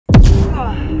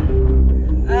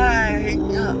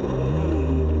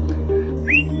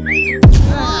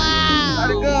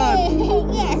Very good.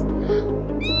 Yes.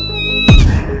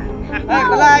 Hey,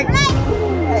 like.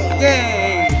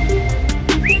 Yay.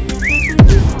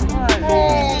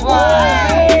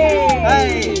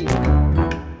 Hey.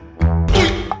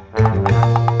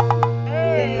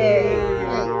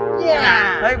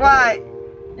 Hey, why?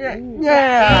 Yeah.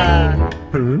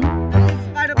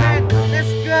 Spider-Man,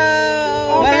 let's go.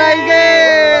 Bye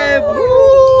game.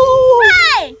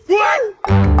 Hey! What?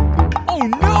 Oh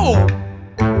no!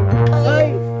 Hey.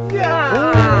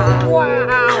 Yeah. Wow.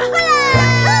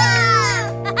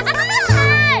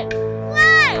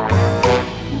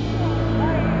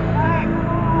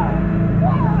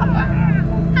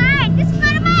 Hey, this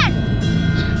Spider-Man!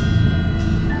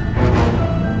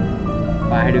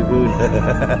 Spider good.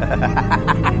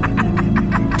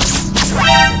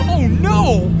 Oh no!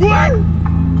 What?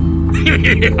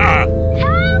 Yeah.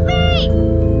 Help me!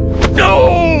 No!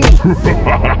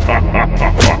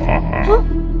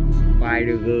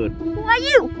 Spider good. Who are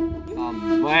you?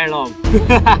 Venom.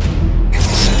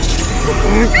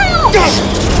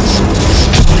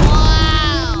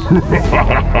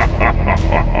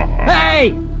 Hey!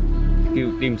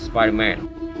 Kill Team Spider-Man.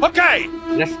 Okay!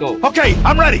 Let's go. Okay,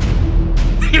 I'm ready!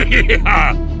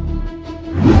 Yeah.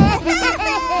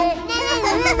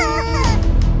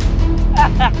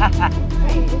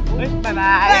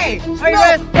 Bye-bye. Hey! Hey,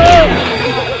 let's go!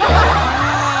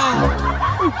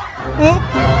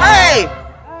 Hey!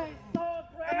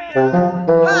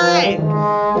 Hey!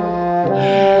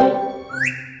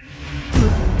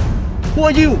 Who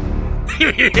are you?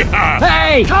 Yeah.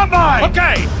 Hey! Come on!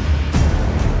 Okay!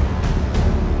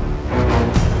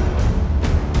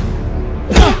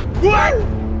 What?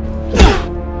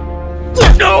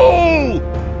 No!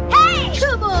 Hey!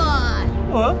 Come on!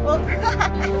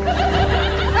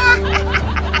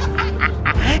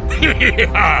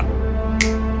 Yeah.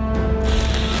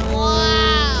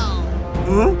 Wow!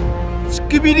 Huh?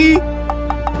 Skibidi?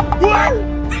 What?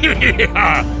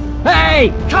 Yeah. Hey!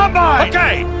 Come on!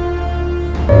 Okay!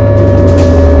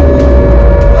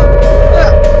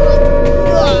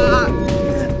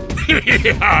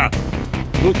 Yeah.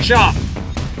 Good job.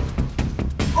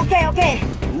 Okay, okay.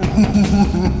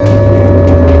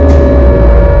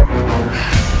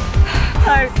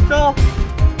 Hey, stop.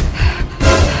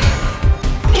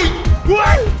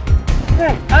 What?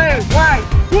 Hey, why?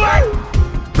 What?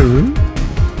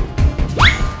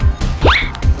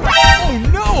 Oh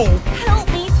no! Help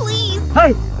me, please.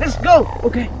 Hey, let's go.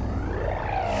 Okay.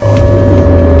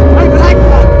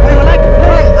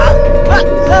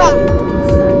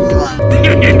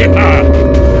 Yeah.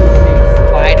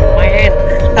 Spider-Man.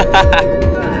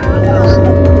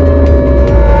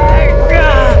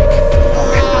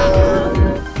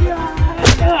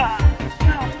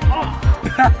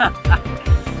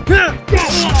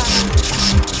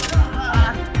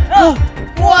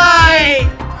 Why?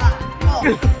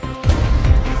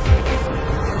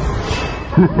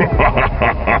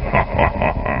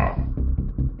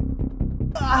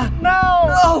 No!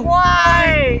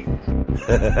 Why?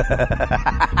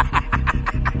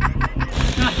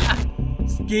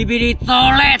 Skibidi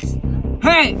toilets!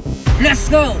 Hey! Let's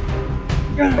go!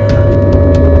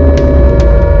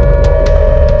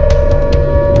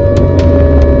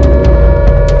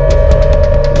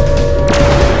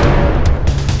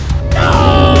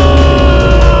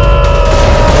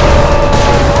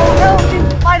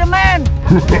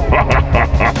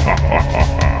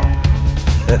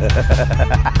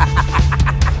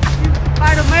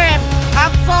 Spider-Man,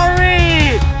 I'm sorry.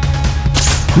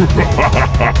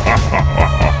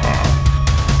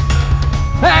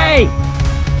 Hey!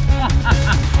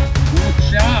 Good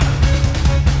shot.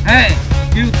 Hey,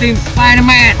 you Team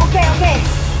Spider-Man. Okay, okay.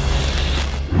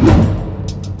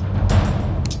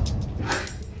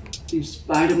 Team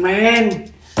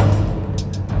Spider-Man.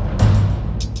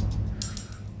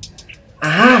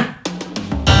 Aha!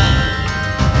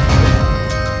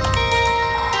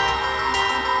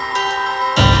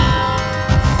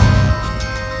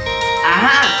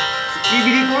 Aha!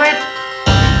 Skibidi toilet.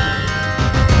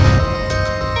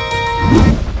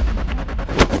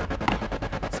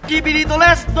 Skibidi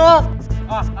toilet, stop!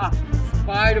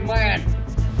 Spider-Man.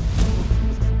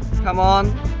 Come on.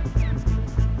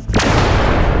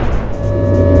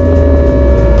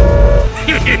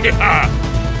 Yeah.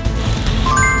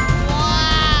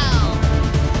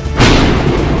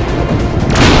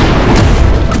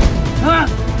 Huh?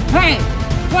 Hey!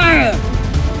 Fire!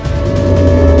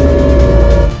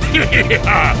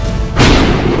 Yeah.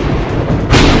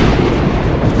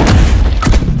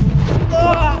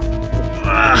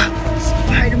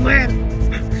 Spider-Man!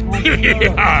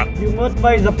 Yeah. You must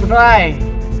pay the price!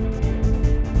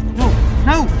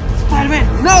 No! Spider-Man!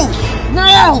 No!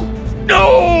 No!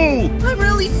 No! I'm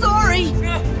really sorry.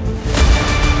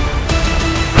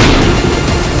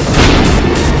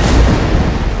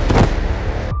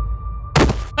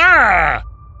 Ah!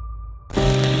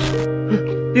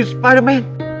 This Spider-Man!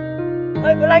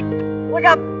 Hey, Black! Wake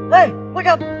up! Hey! Wake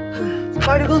up!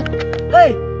 Spider-Girl!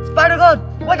 Hey! Spider-Girl!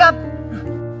 Wake up!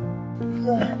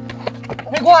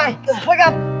 Hey, why? Wake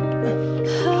up!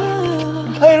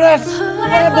 Hey, Rex! What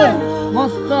happened?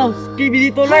 Monster! Skibidi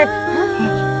toilet!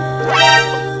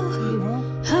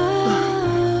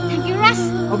 Can you rest?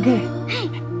 Okay.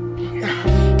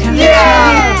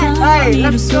 Yeah! Hey,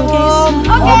 let's go home!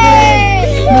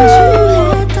 Okay!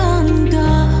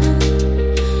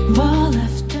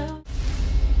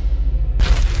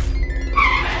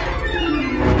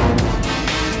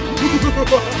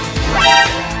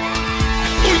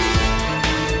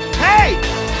 Hey!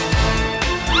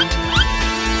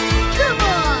 Come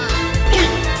on!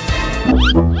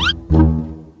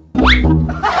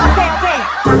 Okay, okay.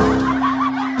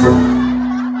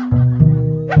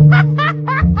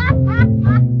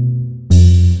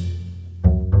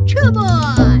 Come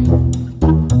on!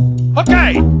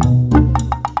 Okay!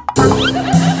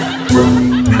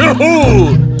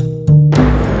 Yahoo!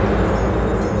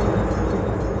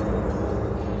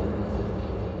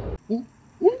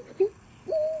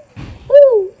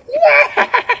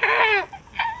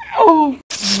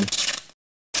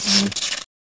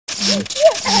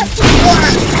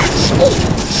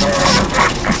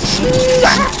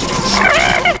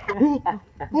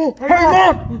 Hey,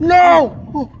 Mom! No!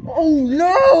 Oh,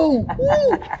 no!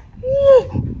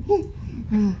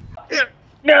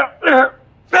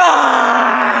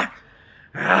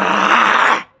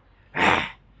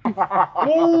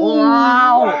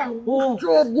 Wow!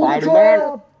 Spider-Man!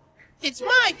 It's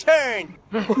my turn!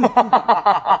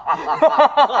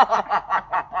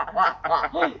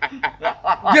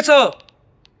 Yes, sir!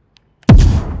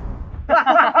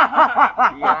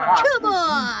 Come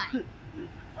on!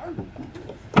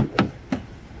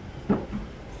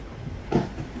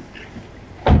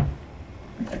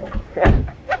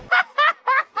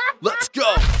 Let's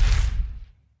go!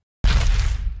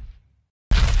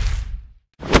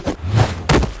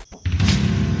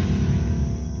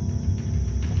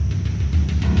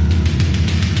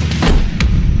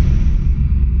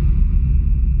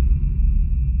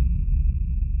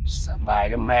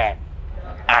 Spider-Man,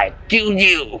 I kill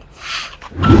you!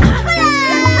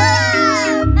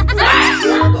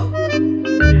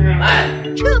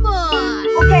 Come on!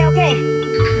 Okay, okay.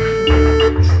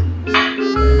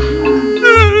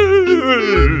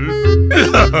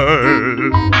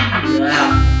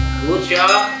 Good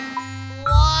job!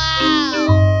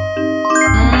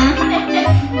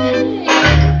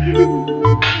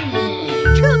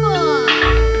 Come on!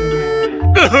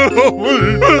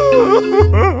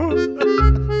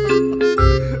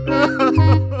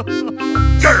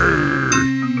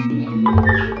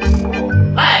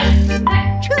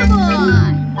 Come on!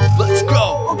 Let's go!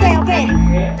 Okay, okay.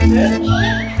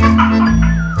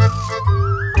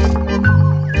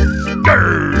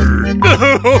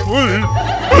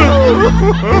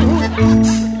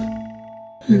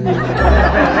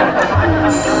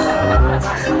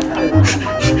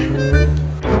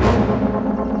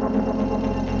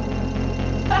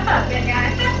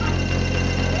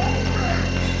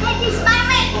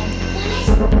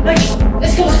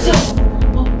 Let's go, let's go.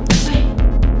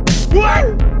 What?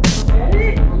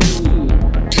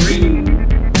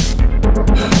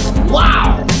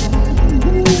 Wow.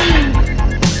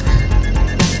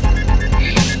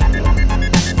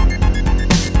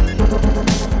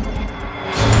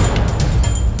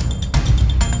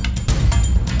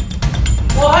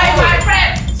 Oh, hey, my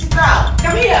friend. Sit down.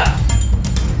 Come here.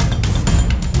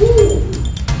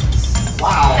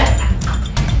 Wow.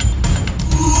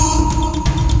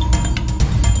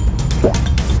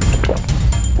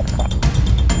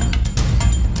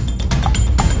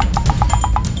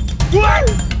 What?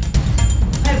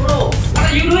 Hey, bro, what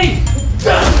are you doing?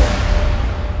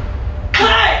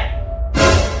 Hey!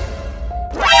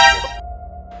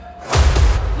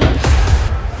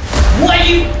 Who are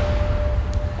you?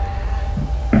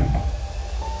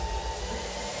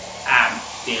 I'm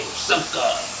the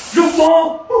sucker. You fall!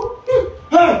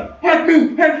 Hey! Help me!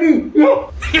 Help me! No!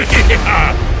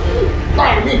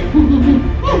 Fire me!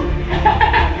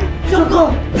 Sucker!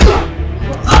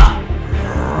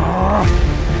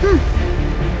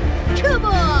 Come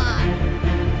on!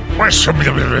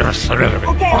 Spider-Man.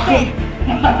 Okay, okay.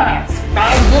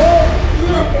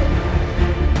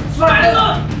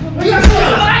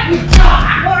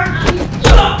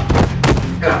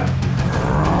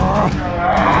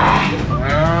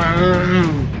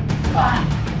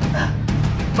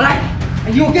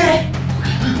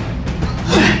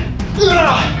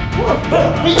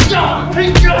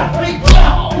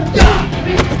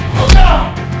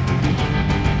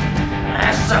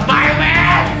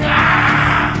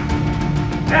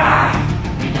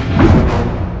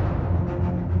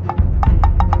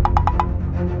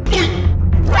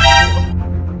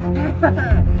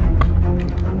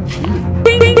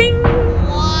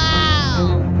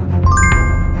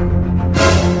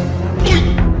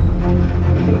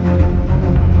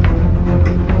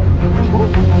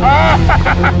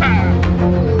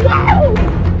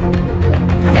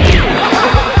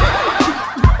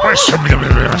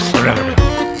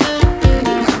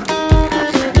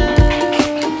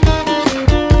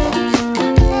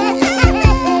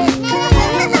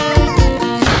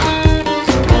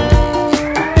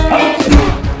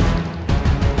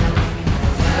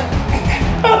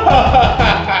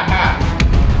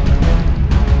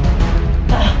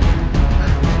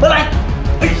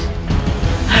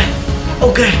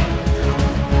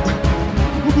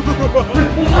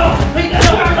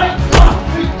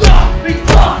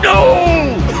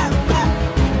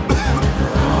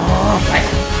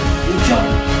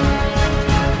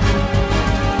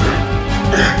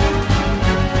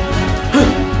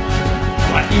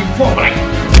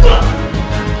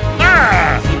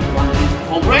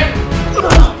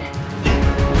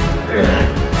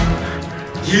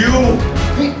 You.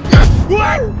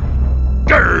 What?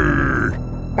 Grr.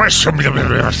 Where's some of the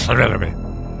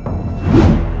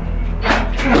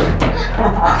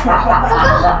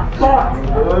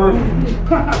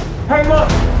Hey, look!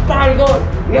 Spider good!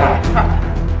 Yeah!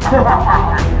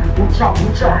 Good shot,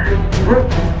 good shot!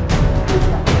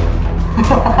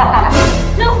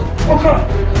 No! Okay!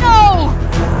 No!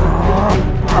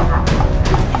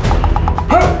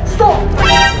 Hey, stop!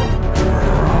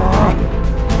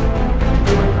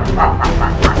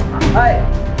 Hey!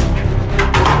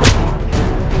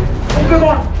 Oh, good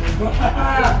one! Come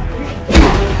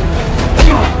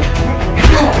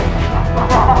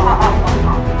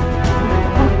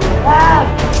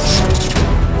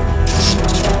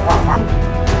on!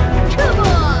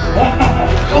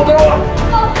 Oh, good one!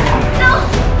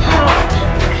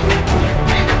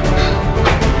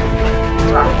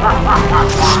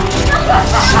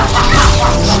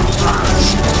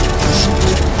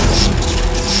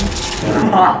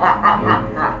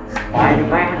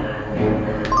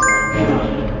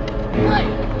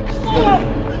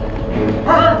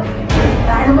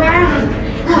 Spider-Man!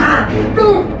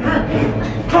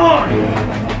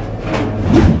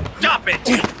 Stop it!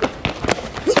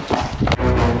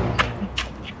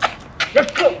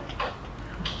 Let's go!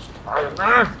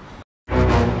 Spider-Man!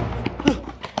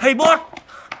 Hey, boy!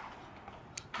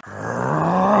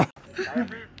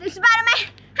 Spider-Man!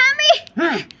 Help me!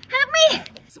 Help me!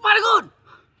 Spider-Good!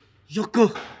 Joker,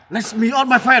 let's meet on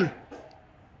my friend!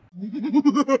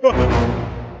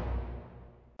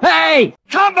 Hey!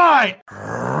 Come on!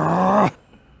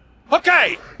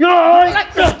 Okay!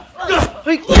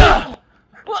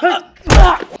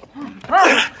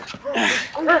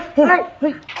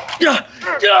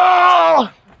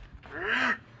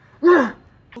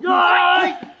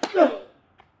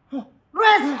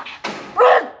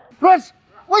 Rest!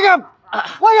 Wake up!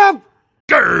 Wake up!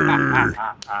 Grr.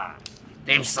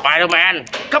 Team Spider-Man,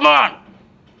 come on!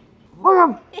 Wake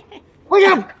up! Wake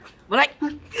up! Like,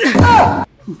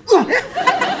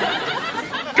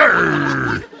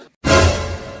 Grr.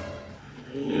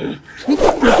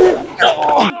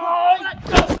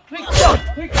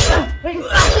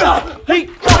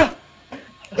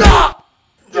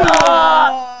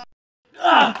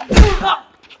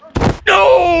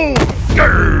 No!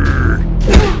 Grr.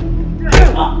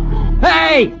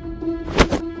 Hey!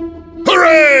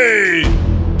 Hooray!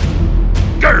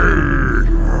 Grr.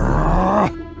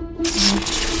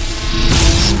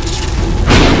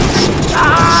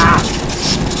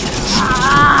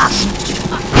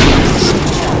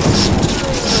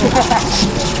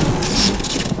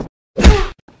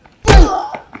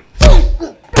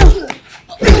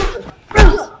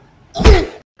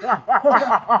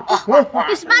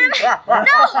 Spider-Man!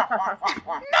 No!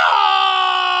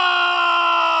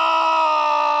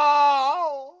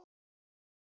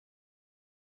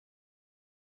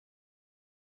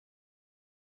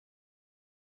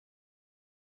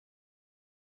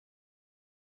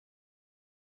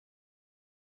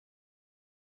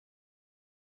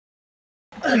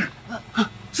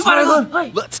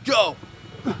 Spider-Good! Let's go.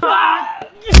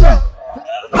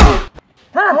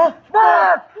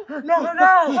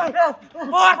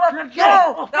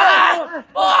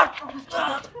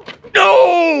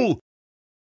 No!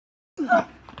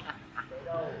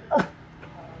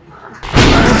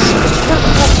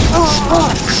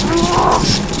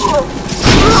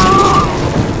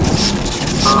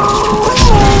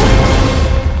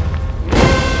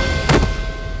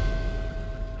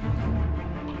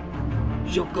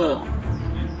 Joker.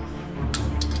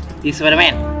 Team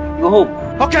Spider-Man, go home.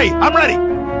 Okay, I'm ready.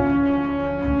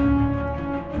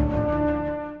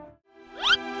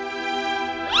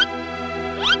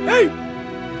 Hey!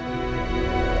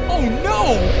 Oh no!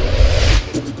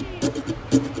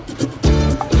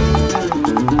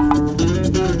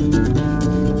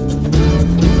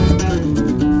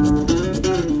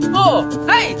 Oh,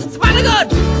 hey, Spider-Good!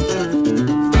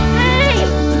 Hey!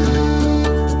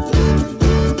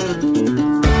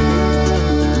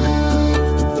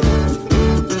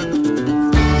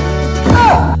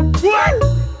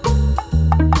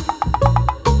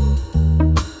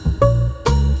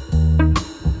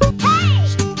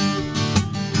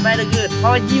 Spider-Good,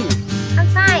 how are you? I'm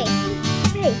fine.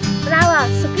 Hey, flower,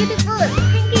 so beautiful.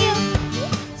 Thank you.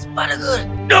 Spider-Good.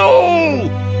 No!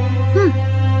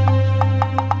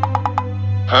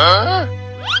 Huh?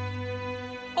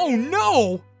 Oh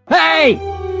no! Hey!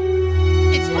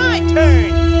 It's my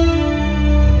turn.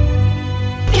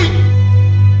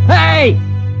 Hey!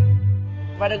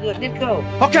 Spider-Good, let's go.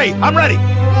 Okay, I'm ready.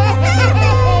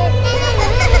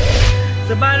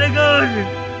 Spider-Good.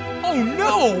 Oh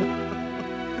no!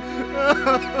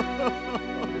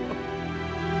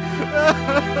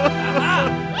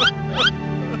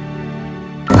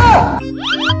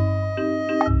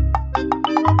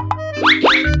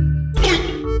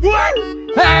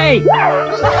 Hey!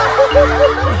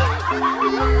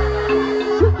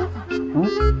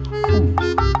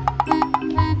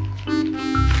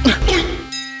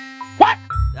 What?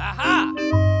 Aha!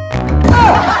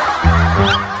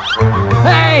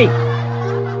 Hey!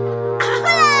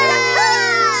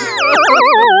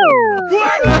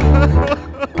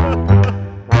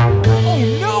 Oh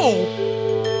no!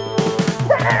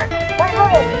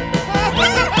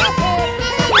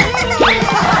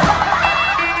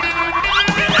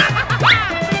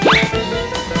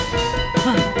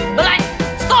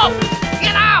 Stop!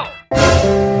 Get out!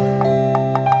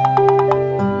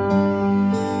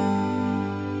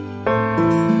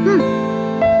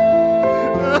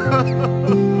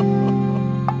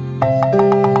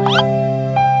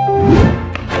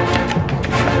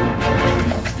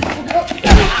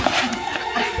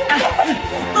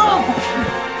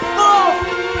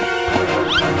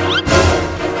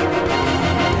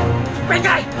 Bad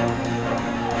guy!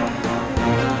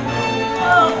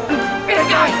 Bad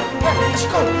guy! Let's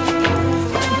go!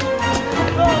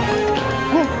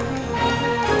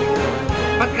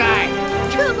 Bad guy!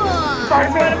 Come on.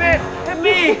 Spider-Man, help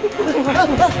me!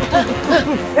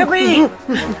 Help me!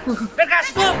 Bad guy,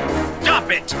 stop! Stop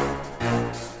it!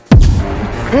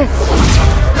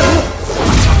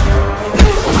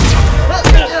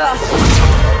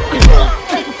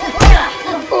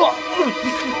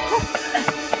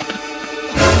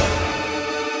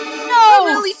 I'm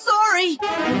really sorry.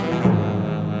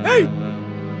 Hey!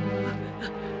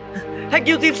 Thank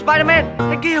you, Team Spider-Man!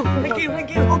 Thank you! Thank you!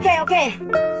 Thank you! Okay.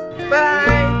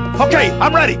 Bye! Okay,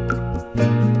 I'm ready.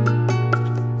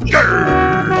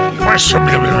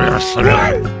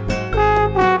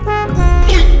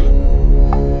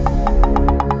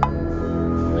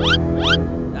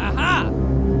 Aha!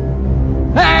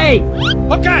 Hey!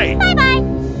 Okay! Bye-bye.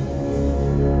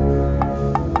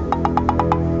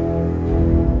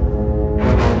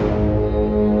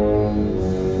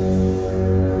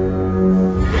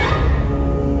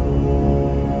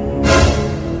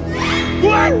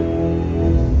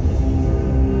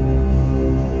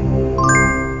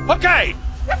 Okay!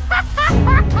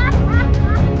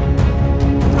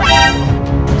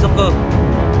 Joker!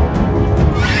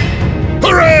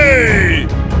 Hooray!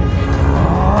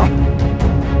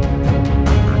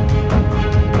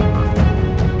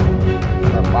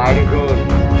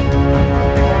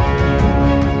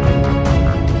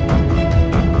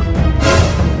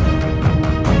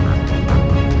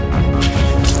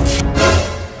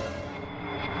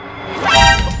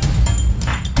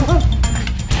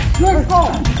 Let's go!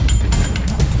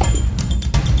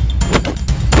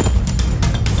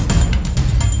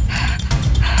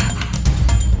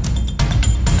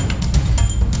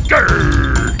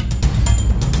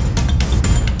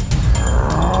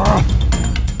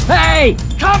 Hey!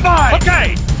 Come on!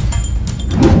 Okay!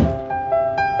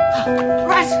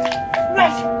 Rush!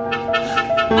 Rush!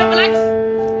 Alex!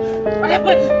 What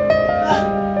happened?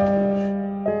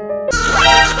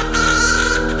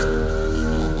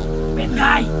 Bad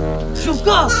guy!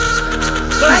 Joker!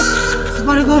 Guys!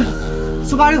 Spider-Man!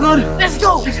 Spider-Man! Let's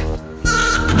go!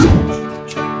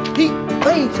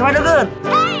 Hey! Spider-Man!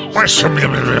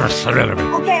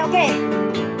 Okay.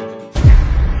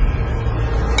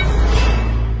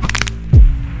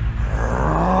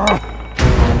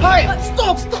 Hey!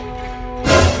 Stop!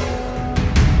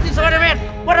 Spider-Man!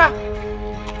 What up?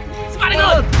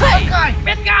 Spider-Man! Hey!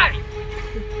 Bad guy!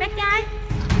 Bad guy.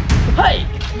 Hey!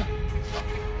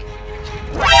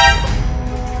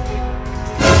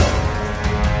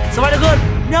 Spider-Man!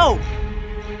 No!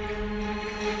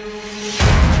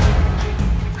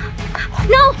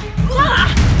 No.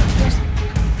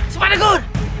 Spider-Man!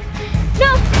 No.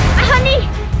 Honey.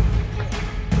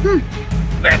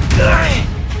 Bad guy!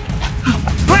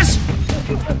 Press!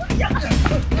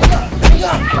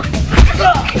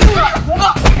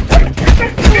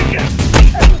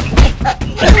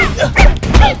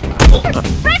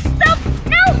 Press stop.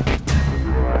 No.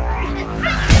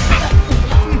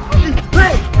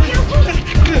 Hey!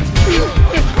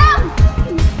 No.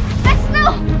 Press no.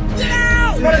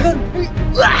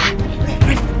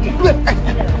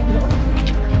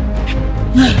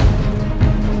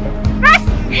 Press.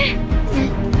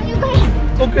 Are you going?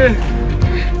 Okay.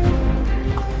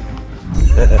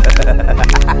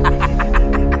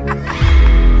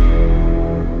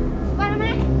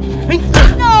 Spider-Man.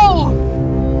 No.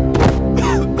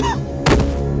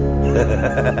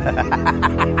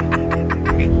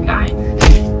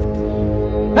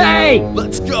 Hey!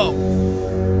 Let's go!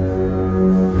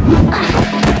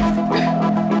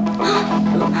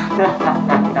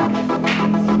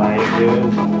 Spider.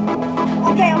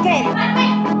 Okay, okay.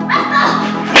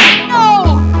 No!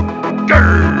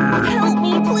 Help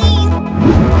me, please.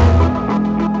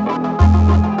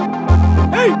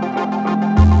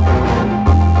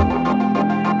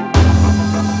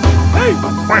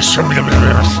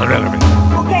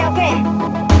 Okay, okay.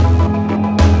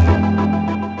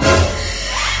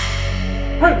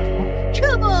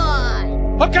 Come on!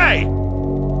 Okay.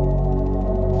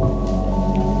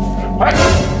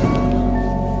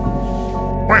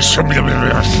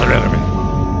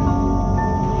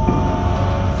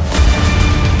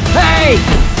 Hey!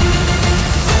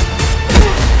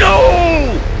 No!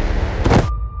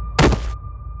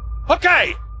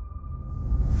 Okay.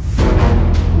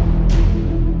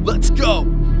 Let's go.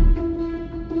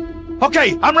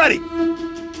 Okay, I'm ready.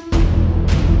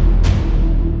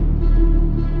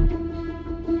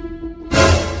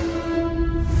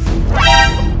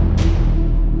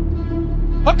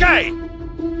 Okay.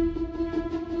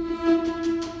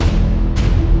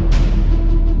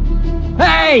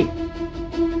 Hey!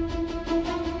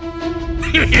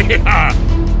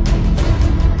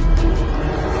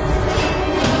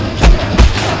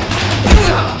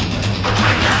 Yeah.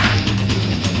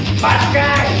 Bad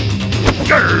guy.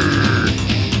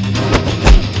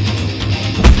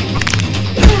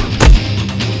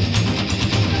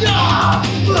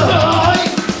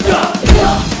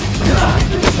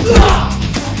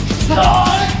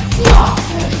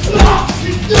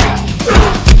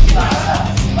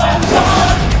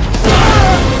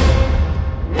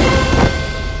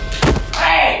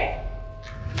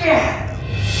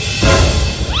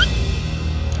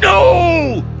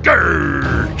 No!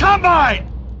 Combine!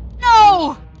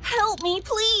 No! Help me,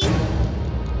 please.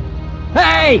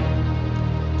 Hey!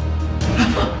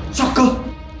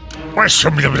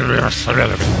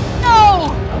 No!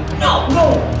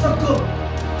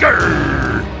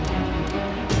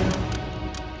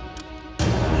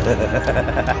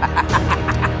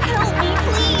 Help me,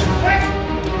 please.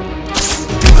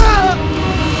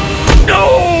 No!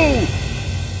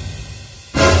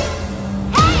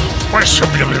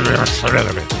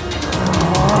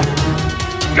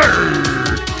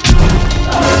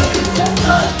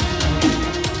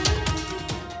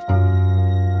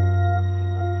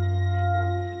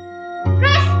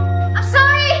 Chris, I'm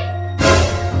sorry.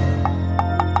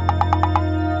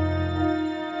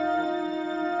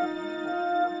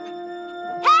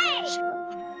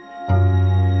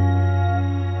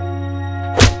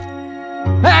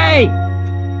 Hey!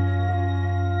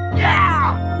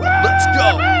 Let's go.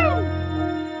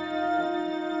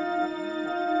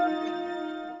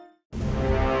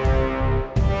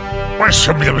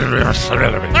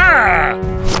 Ah!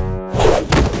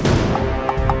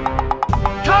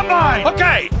 Combine!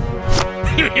 Okay!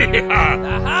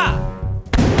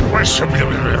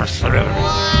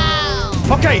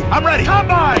 Okay, I'm ready.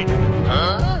 Combine!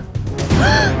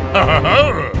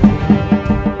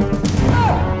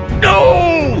 No!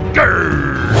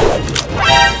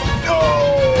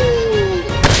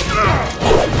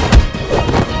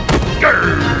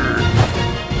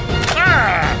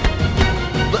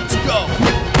 Let's go.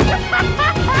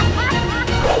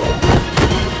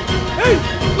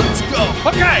 Let's go.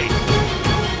 Okay!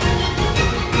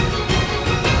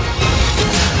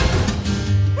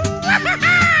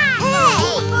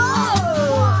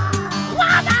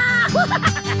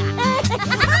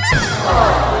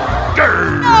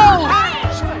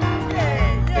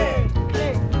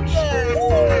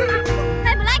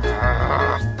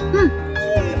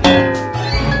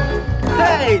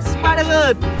 Hey,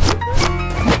 Spider-Man!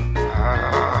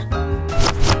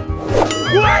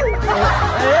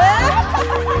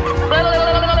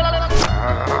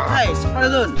 Hey,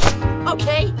 Spider-Man!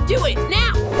 Okay, do it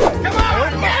now.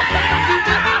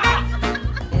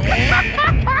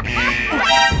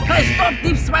 Hey, stop,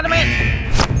 Deep Spider-Man!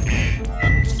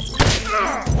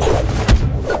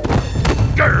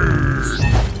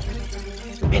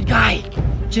 Bad guy!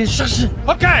 先试试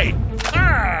Okay!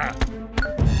 Ah!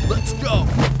 Let's go.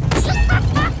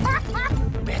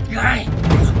 Bad guy!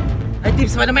 Hey, Deep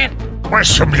Spider-Man!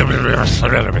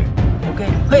 Okay,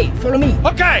 hey, follow me!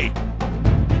 Okay!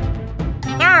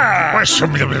 Ah!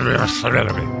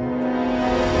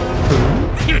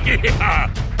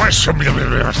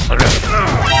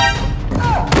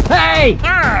 Hey!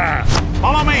 Ah!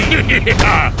 Follow me!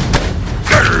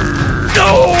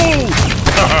 No!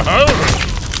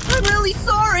 I'm really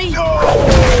sorry.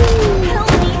 Help me,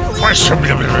 please.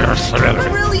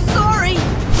 I'm really sorry.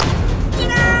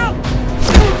 Get out!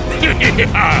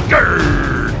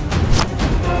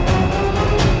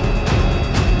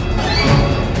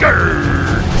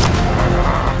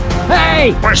 Hey! Hey!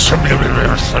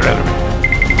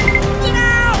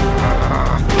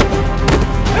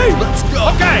 Let's go.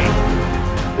 Okay.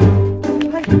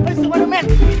 Hey, Spider-Man!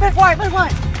 Bad boy, bad boy!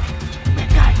 Bad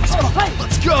guy, let's go! Hey!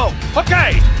 Let's go.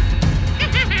 Okay.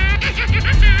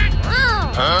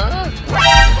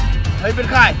 Hey, bad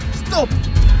guy, stop.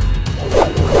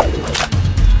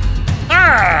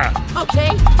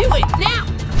 Okay, do it now.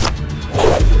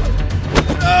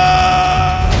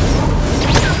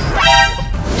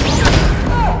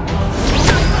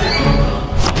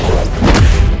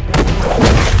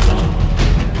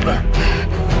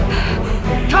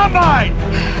 Combine.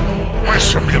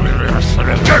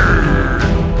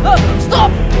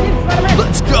 Stop!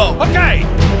 Let's go. Okay.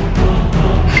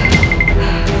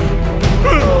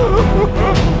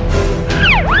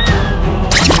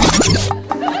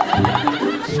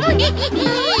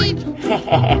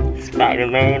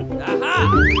 Spider-Man.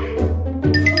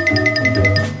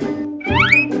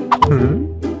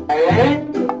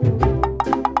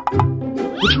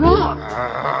 What's wrong?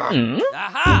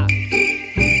 Aha!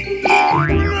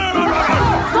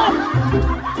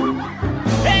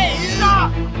 Hey,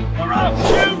 stop! Or I'll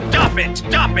shoot. Stop it!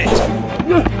 Stop it!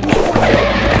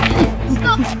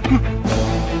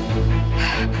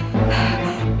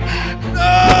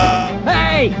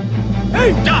 Hey!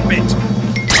 Hey, stop it!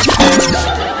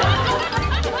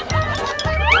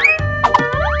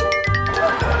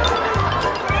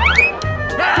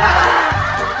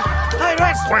 Hey,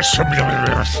 Rex!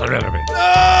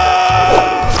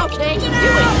 Okay, do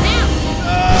it now.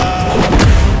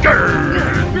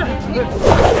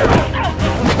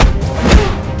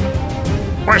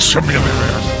 Where's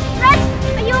Russ,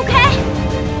 are you okay?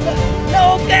 No,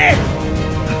 okay!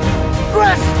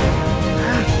 Russ!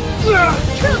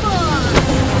 Come on.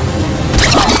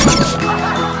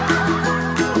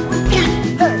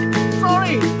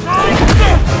 Sorry!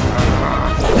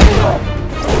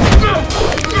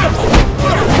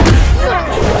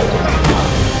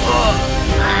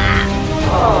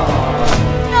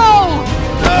 No!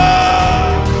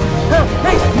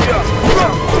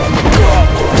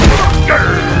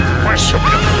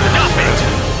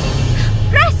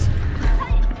 Russ!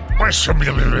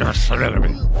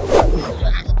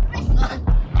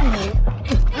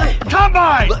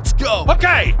 Combine! Let's go.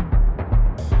 Okay!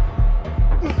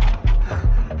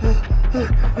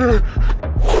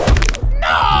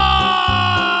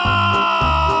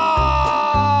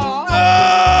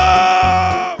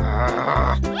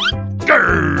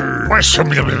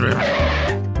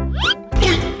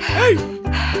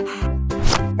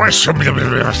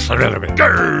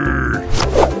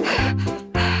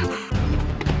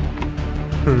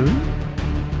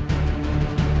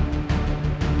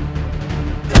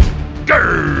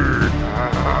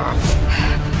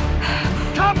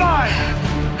 Combine!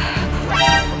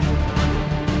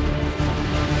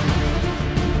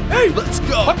 Hey, let's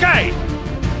go. Okay!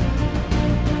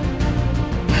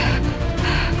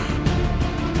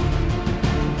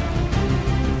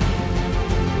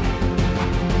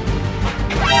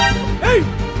 Hey!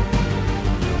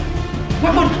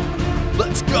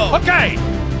 Let's go. Okay!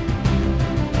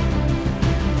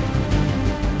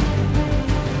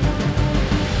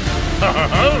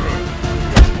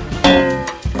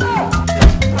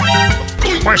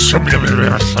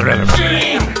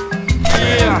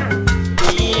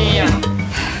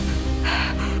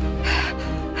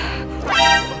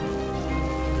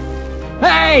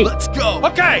 Hey! Let's go.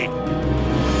 Okay!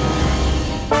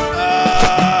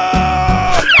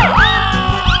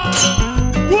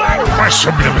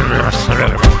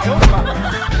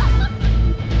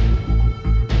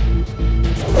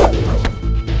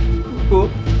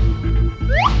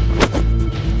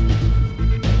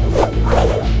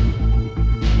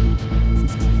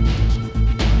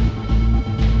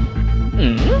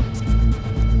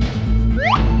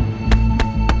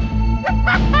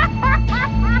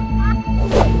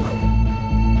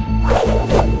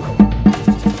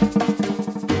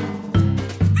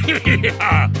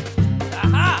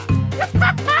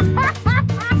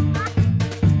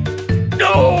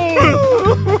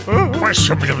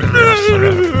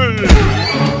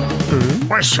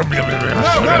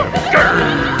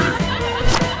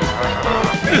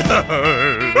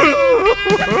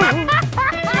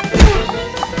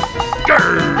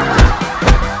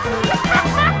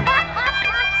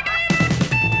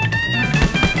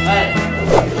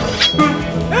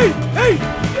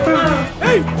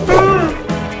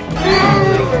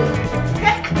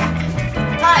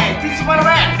 Hi, this is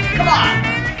Spider-Man! Come on!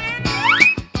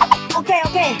 Okay,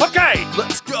 okay! Okay!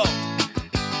 Let's go.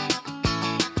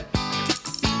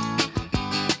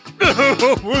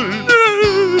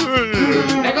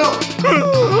 Let go!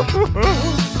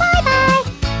 Bye-bye.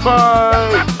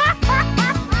 Bye.